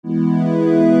You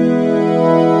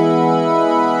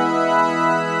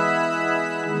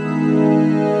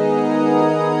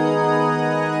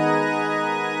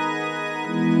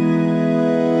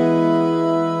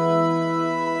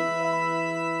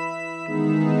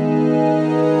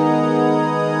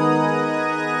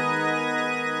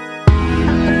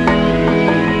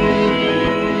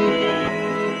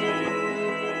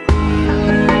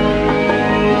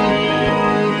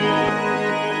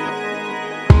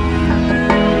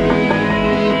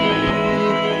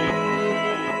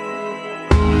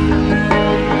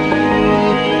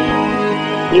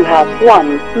have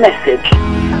one message.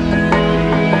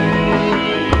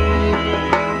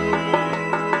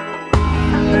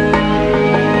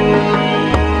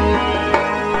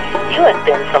 You have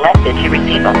been selected to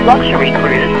receive a luxury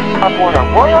cruise aboard a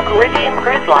Royal Caribbean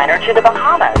cruise liner to the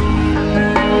Bahamas.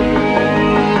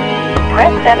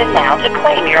 Press 7 now to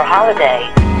claim your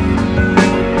holiday.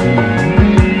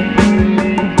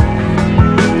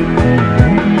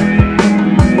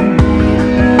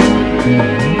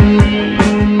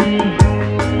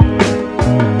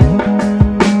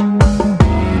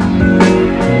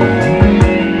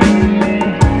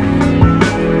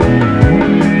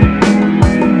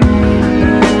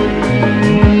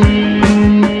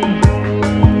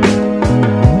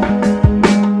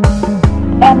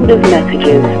 End of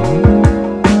messages.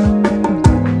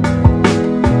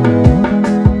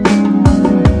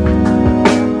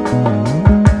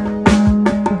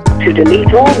 To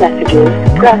delete all messages,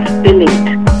 press delete.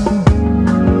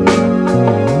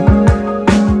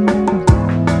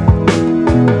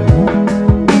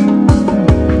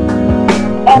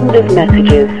 End of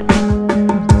messages.